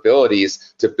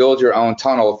capabilities to build your own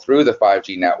tunnel through the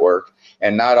 5G network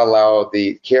and not allow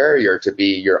the carrier to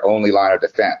be your only line of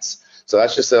defense? So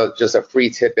that's just a free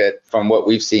tidbit from what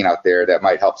we've seen out there that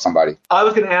might help somebody. I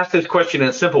was going to ask this question in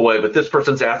a simple way, but this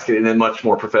person's asking it in a much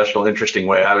more professional, interesting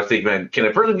way. I was thinking, man, can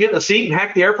a person get in a seat and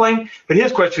hack the airplane? But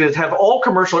his question is, have all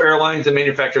commercial airlines and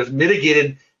manufacturers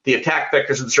mitigated the attack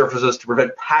vectors and surfaces to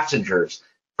prevent passengers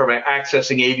from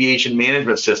accessing aviation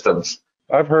management systems?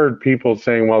 I've heard people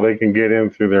saying, well, they can get in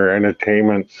through their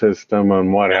entertainment system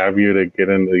and what have you to get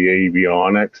into the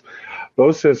avionics.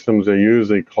 Those systems are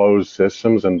usually closed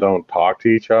systems and don't talk to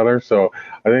each other. So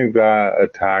I think that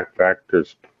attack vector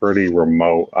is pretty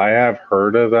remote. I have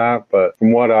heard of that, but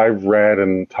from what I've read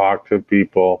and talked to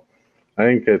people, I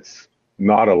think it's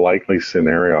not a likely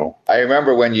scenario. I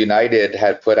remember when United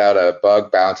had put out a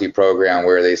bug bounty program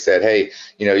where they said, hey,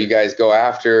 you guys go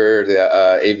after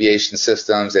the aviation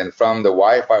systems, and from the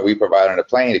Wi-Fi we provide on a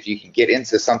plane, if you can get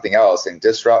into something else and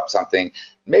disrupt something,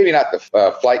 maybe not the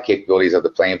flight capabilities of the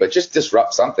plane, but just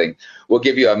disrupt something, we'll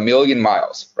give you 1,000,000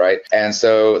 miles, right? And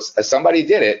so somebody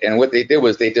did it, and what they did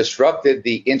was they disrupted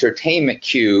the entertainment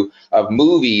queue of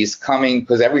movies coming,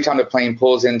 because every time the plane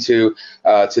pulls into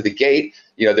to the gate,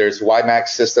 there's WiMAX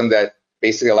system that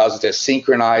basically allows it to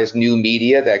synchronize new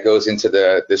media that goes into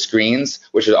the screens,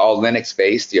 which is all Linux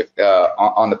based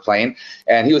on the plane.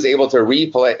 And he was able to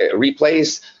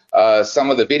replace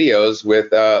some of the videos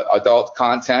with adult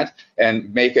content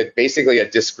and make it basically a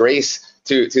disgrace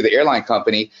to the airline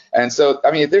company. And so,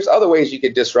 there's other ways you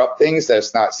could disrupt things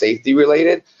that's not safety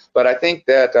related. But I think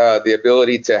that the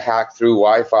ability to hack through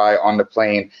Wi-Fi on the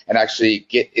plane and actually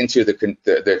get into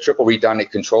the triple redundant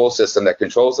control system that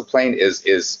controls the plane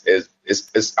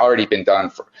is already been done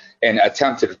and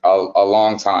attempted a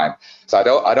long time. So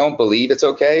I don't believe it's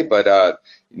okay, but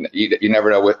you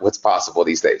never know what's possible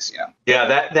these days.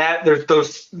 Yeah, that there's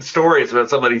those stories about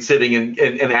somebody sitting and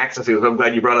accessing. So I'm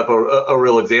glad you brought up a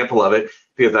real example of it,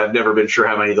 because I've never been sure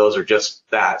how many of those are just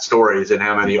that stories and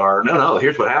how many are no.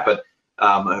 Here's what happened.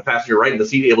 A passenger right in the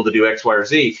seat able to do X, Y, or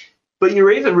Z. But you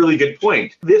raise a really good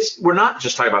point. We're not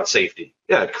just talking about safety.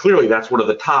 Yeah, clearly that's one of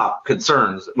the top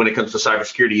concerns when it comes to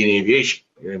cybersecurity in aviation.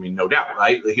 No doubt,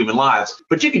 right? The human lives.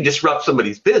 But you can disrupt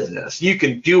somebody's business. You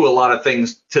can do a lot of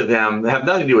things to them that have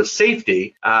nothing to do with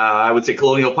safety. I would say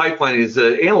Colonial Pipeline is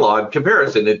an analog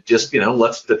comparison. It just,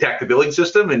 let's detect the billing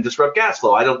system and disrupt gas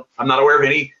flow. I'm not aware of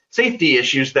any safety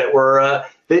issues that were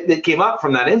that came up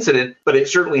from that incident, but it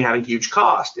certainly had a huge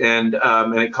cost, and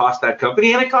it cost that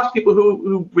company, and it cost people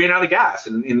who ran out of gas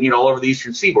and all over the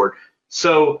eastern seaboard.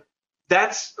 So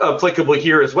that's applicable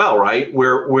here as well, right?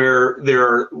 Where there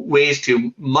are ways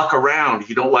to muck around. If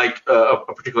you don't like a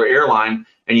particular airline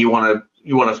and you want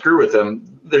to screw with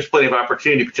them, there's plenty of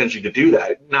opportunity potentially to do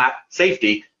that. Not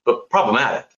safety, but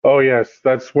problematic. Oh yes,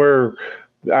 that's where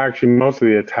actually most of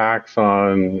the attacks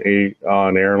on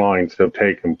airlines have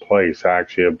taken place.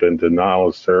 Actually, have been denial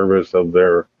of service of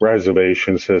their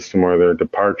reservation system or their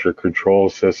departure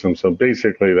control system. So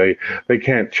basically, they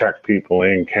can't check people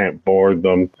in, can't board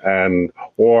them,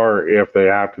 or if they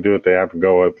have to do it, they have to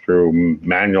go through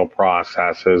manual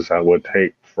processes that would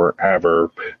take forever,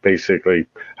 basically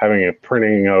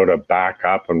printing out a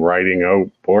backup and writing out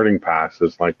boarding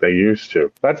passes like they used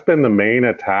to. That's been the main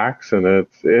attacks, and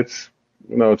it's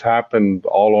happened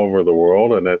all over the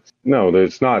world, and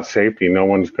it's not safety. No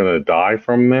one's going to die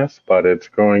from this, but it's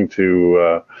going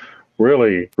to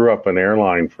really screw up an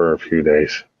airline for a few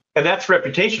days. And that's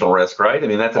reputational risk, right?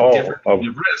 That's a different kind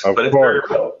of risk, but it's very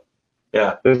real.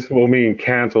 Yeah. This will mean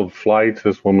canceled flights.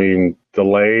 This will mean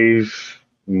delays,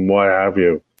 what have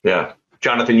you. Yeah.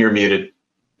 Jonathan, you're muted.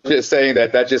 Just saying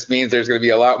that just means there's going to be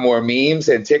a lot more memes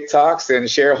and TikToks, and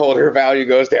shareholder value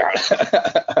goes down.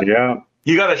 Yeah.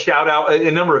 You got a shout out.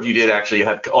 A number of you did actually. You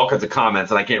had all kinds of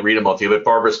comments, and I can't read them all to you. But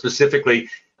Barbara specifically,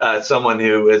 someone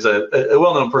who is a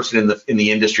well-known person in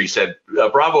the industry, said,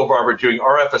 "Bravo, Barbara, doing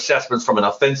RF assessments from an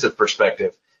offensive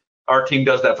perspective. Our team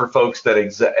does that for folks that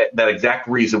exact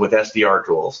reason with SDR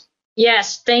tools."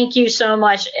 Yes, thank you so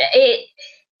much. It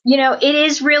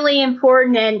is really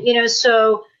important, and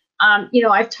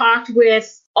I've talked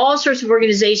with all sorts of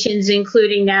organizations,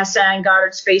 including NASA and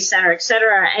Goddard Space Center, et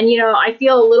cetera. And, I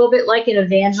feel a little bit like an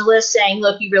evangelist saying,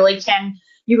 look, you really can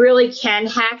you really can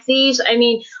hack these. I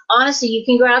mean, honestly, you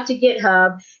can go out to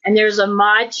GitHub and there's a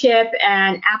mod chip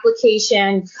and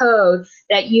application code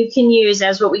that you can use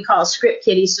as what we call a script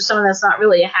kiddie. So someone that's not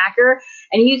really a hacker,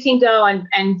 and you can go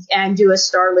and do a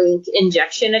Starlink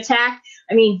injection attack.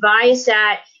 I mean,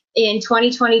 Viasat in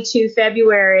 2022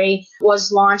 February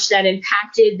was launched that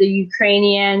impacted the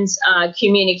Ukrainians'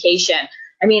 communication.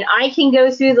 I mean, I can go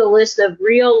through the list of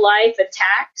real life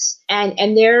attacks,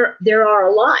 and there are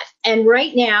a lot. And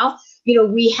right now,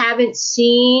 we haven't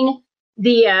seen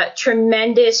the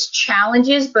tremendous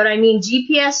challenges, but I mean,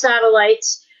 GPS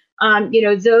satellites,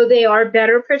 though they are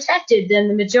better protected than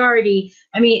the majority,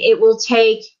 I mean, it would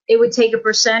take a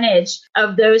percentage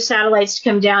of those satellites to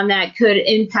come down that could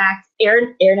impact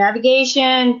air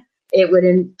navigation. It would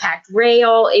impact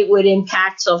rail. It would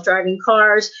impact self-driving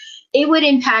cars. It would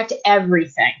impact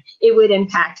everything. It would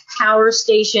impact power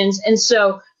stations. And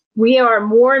so we are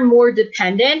more and more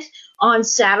dependent on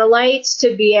satellites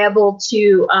to be able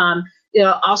to,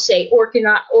 I'll say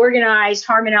organize,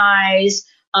 harmonize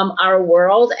our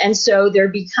world. And so there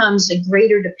becomes a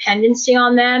greater dependency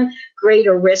on them,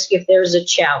 greater risk if there's a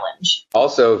challenge.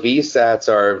 Also, VSATs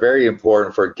are very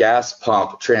important for gas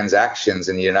pump transactions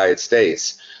in the United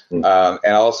States. And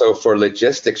also for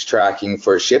logistics tracking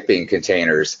for shipping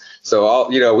containers. So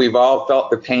we've all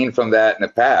felt the pain from that in the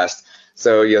past.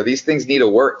 So, these things need to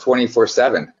work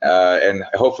 24/7. And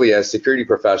hopefully as security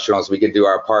professionals, we can do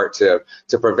our part to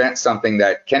prevent something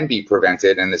that can be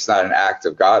prevented. And it's not an act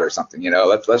of God or something.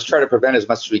 Let's try to prevent as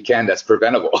much as we can that's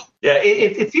preventable. Yeah,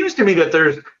 it seems to me that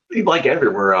there's, like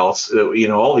everywhere else,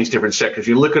 all these different sectors,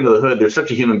 you look under the hood, there's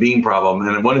such a human being problem.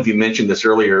 And one of you mentioned this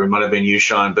earlier, it might have been you,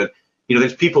 Sean, but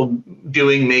there's people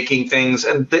making things,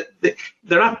 and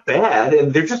they're not bad,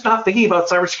 and they're just not thinking about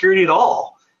cybersecurity at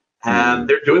all. And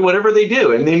they're doing whatever they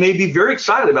do, and they may be very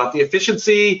excited about the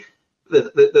efficiency,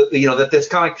 that this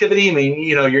connectivity. I mean,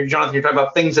 Jonathan, you're talking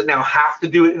about things that now have to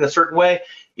do it in a certain way.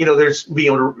 There's being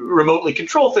able to remotely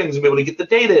control things and be able to get the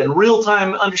data and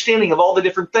real-time understanding of all the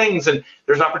different things. And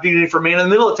there's opportunity for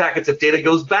man-in-the-middle attack. It's if data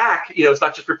goes back, it's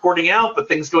not just reporting out, but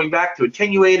things going back to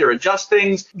attenuate or adjust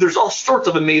things. There's all sorts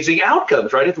of amazing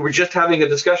outcomes, right? If we're just having a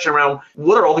discussion around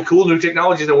what are all the cool new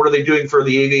technologies and what are they doing for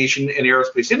the aviation and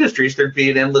aerospace industries, there'd be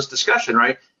an endless discussion,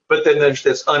 right? But then there's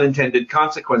this unintended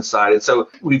consequence side. And so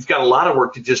we've got a lot of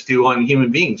work to just do on human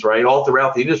beings, right? All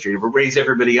throughout the industry to raise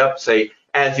everybody up, say,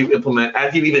 as you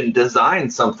even design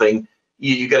something,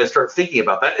 you got to start thinking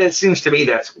about that. It seems to me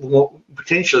that's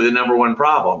potentially the number one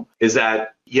problem. Is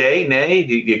that yay, nay?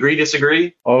 Do you agree,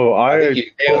 disagree? Oh, I think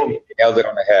you nailed it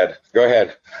on the head. Go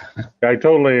ahead. I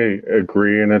totally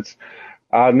agree. And it's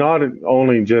not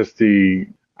only just the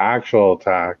actual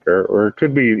attack, or it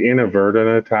could be inadvertent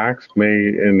attacks may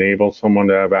enable someone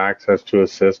to have access to a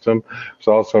system. There's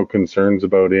also concerns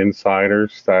about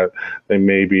insiders that they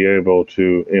may be able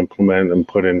to implement and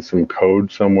put in some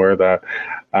code somewhere that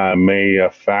may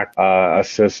affect a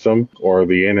system, or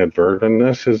the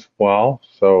inadvertentness as well.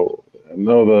 So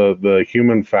no, the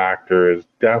human factor is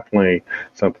definitely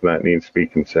something that needs to be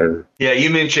considered. Yeah,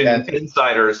 you mentioned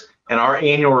insiders, and our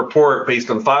annual report based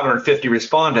on 550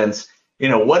 respondents. We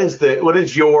ask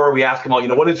them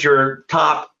all, what is your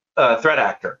top threat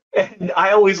actor? And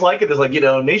I always like it as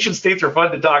nation states are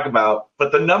fun to talk about,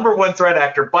 but the number one threat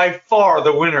actor, by far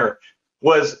the winner,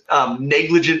 was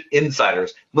negligent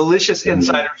insiders. Malicious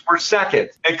insiders were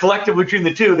second, and collective between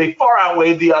the two, they far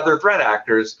outweighed the other threat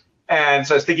actors. And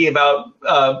so I was thinking about,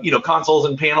 consoles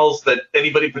and panels that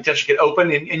anybody potentially could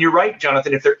open. And you're right,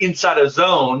 Jonathan, if they're inside a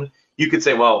zone, you could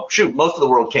say, well, shoot, most of the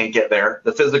world can't get there,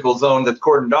 the physical zone that's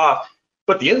cordoned off.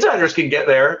 But the insiders can get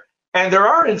there, and there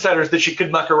are insiders that you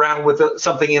could muck around with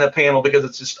something in a panel because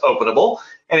it's just openable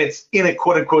and it's in a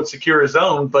quote unquote secure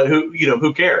zone. But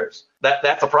who cares?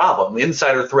 That's a problem. The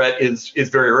insider threat is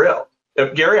very real.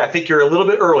 Gary, I think you're a little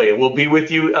bit early. We'll be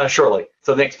with you shortly.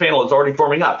 So the next panel is already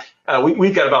forming up.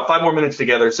 We've got about 5 more minutes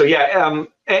together. So yeah,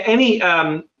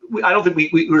 I don't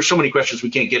think there's so many questions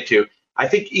we can't get to. I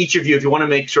think each of you, if you want to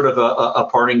make sort of a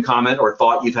parting comment or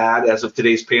thought you've had as of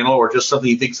today's panel, or just something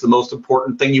you think is the most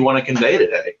important thing you want to convey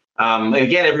today. And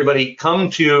again, everybody, come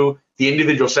to the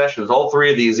individual sessions. All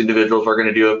three of these individuals are going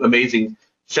to do amazing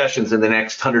sessions in the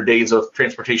next 100 days of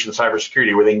transportation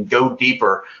cybersecurity, where they can go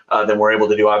deeper than we're able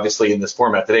to do, obviously, in this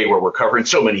format today, where we're covering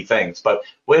so many things. But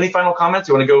any final comments?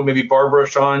 You want to go maybe Barbara,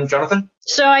 Sean, Jonathan?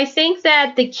 So I think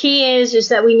that the key is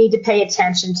that we need to pay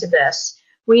attention to this.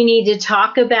 We need to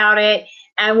talk about it,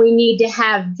 and we need to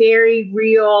have very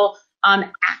real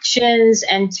actions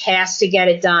and tasks to get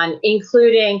it done,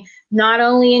 including not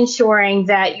only ensuring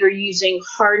that you're using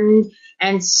hardened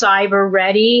and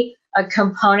cyber-ready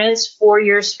components for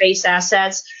your space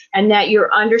assets, and that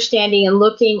you're understanding and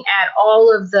looking at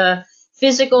all of the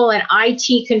physical and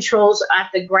IT controls at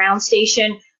the ground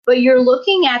station, but you're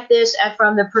looking at this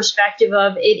from the perspective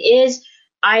of it is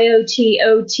IoT,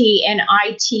 OT, and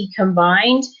IT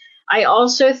combined. I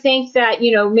also think that,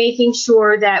 making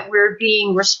sure that we're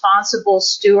being responsible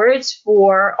stewards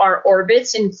for our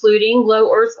orbits, including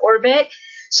low Earth orbit,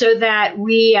 so that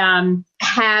we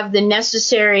have the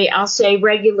necessary, I'll say,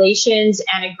 regulations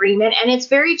and agreement. And it's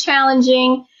very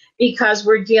challenging because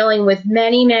we're dealing with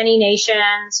many, many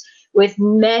nations with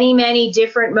many, many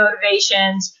different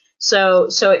motivations. So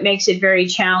it makes it very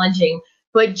challenging.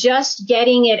 But just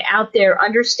getting it out there,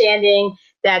 understanding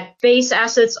that space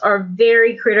assets are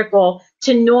very critical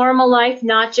to normal life,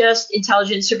 not just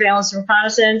intelligence, surveillance, and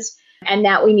reconnaissance, and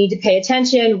that we need to pay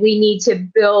attention. We need to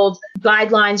build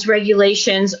guidelines,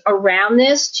 regulations around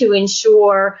this to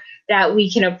ensure that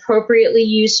we can appropriately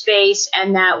use space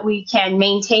and that we can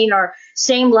maintain our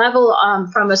same level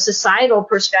from a societal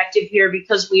perspective here,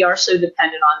 because we are so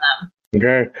dependent on them.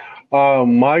 Okay.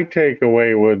 My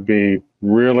takeaway would be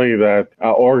really that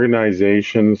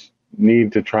organizations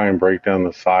need to try and break down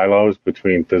the silos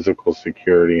between physical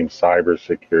security and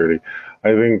cybersecurity.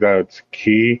 I think that's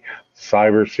key.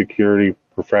 Cybersecurity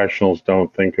professionals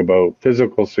don't think about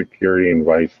physical security and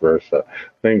vice versa.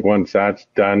 I think once that's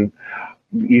done,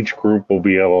 each group will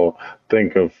be able to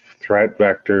think of threat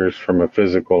vectors from a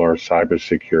physical or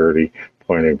cybersecurity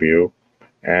point of view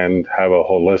and have a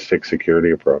holistic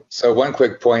security approach. So one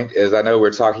quick point is, I know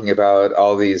we're talking about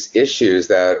all these issues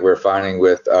that we're finding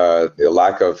with the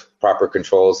lack of proper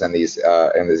controls in these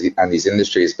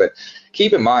industries, but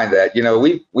keep in mind that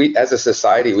we as a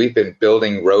society, we've been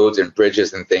building roads and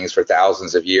bridges and things for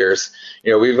thousands of years.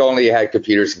 We've only had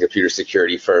computers and computer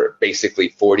security for basically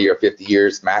 40 or 50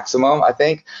 years maximum, I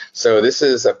think. So this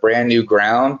is a brand new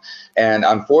ground, and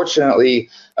unfortunately,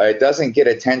 it doesn't get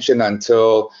attention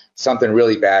until something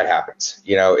really bad happens.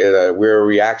 We're a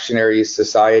reactionary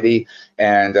society,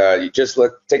 and you just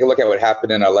take a look at what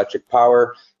happened in electric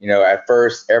power. At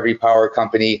first, every power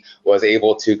company was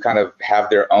able to kind of have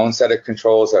their own set of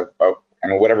controls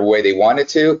in whatever way they wanted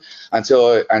to,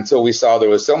 until we saw there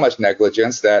was so much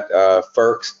negligence that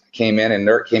FERC came in and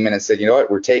NERC came in and said, you know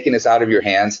what, we're taking this out of your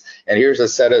hands, and here's a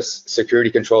set of security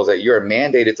controls that you're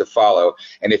mandated to follow.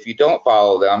 And if you don't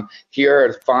follow them, here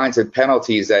are fines and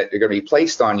penalties that are going to be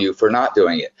placed on you for not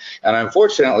doing it. And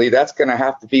unfortunately, that's going to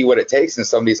have to be what it takes in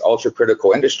some of these ultra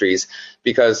critical industries,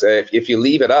 because if you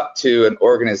leave it up to an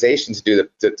organization to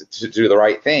do the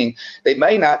right thing, they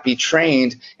may not be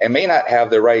trained and may not have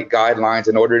the right guidelines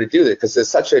in order to do that, because it's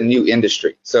such a new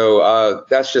industry. So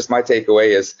that's just my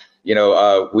takeaway is,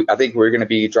 I think we're going to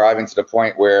be driving to the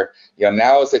point where,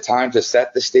 now is the time to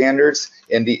set the standards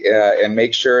and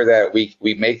make sure that we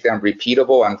make them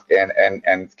repeatable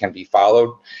and can be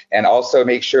followed, and also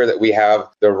make sure that we have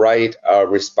the right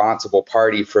responsible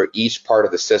party for each part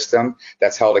of the system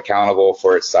that's held accountable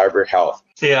for its cyber health.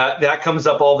 Yeah, that comes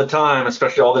up all the time,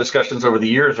 especially all the discussions over the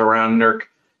years around NERC,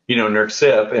 NERC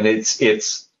CIP, and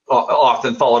it's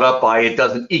often followed up by it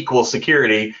doesn't equal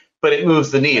security, but it moves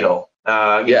the needle.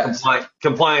 Yes.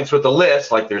 Compliance with the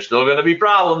list, like there's still going to be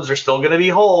problems, there's still going to be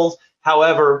holes.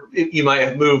 However, you might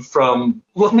have moved from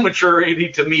low maturity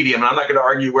to medium. I'm not going to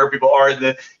argue where people are in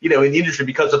the industry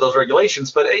because of those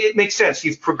regulations, but it makes sense.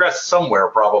 You've progressed somewhere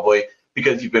probably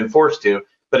because you've been forced to,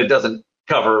 but it doesn't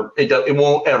cover it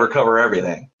won't ever cover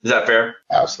everything. Is that fair?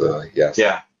 Absolutely. Yes.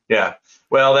 Yeah.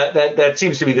 Well, that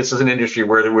seems to be, this is an industry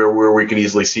where we can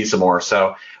easily see some more.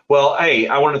 So, well, hey,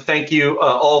 I want to thank you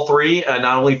all three,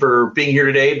 not only for being here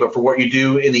today, but for what you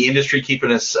do in the industry,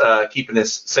 keeping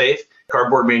us safe.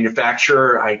 Cardboard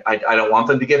manufacturer, I don't want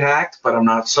them to get hacked, but I'm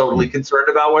not totally concerned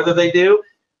about whether they do.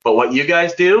 But what you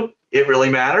guys do, it really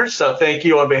matters. So thank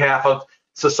you on behalf of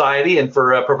society and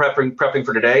for prepping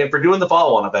for today and for doing the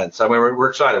follow-on events. I mean, we're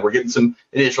excited. We're getting some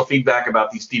initial feedback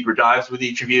about these deeper dives with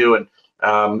each of you, and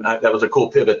that was a cool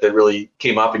pivot that really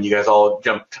came up, and you guys all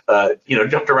jumped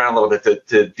around a little bit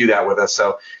to do that with us.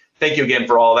 So thank you again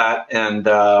for all that, and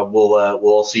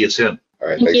we'll see you soon. All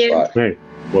right, thanks a lot. Hey,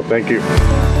 well, thank you.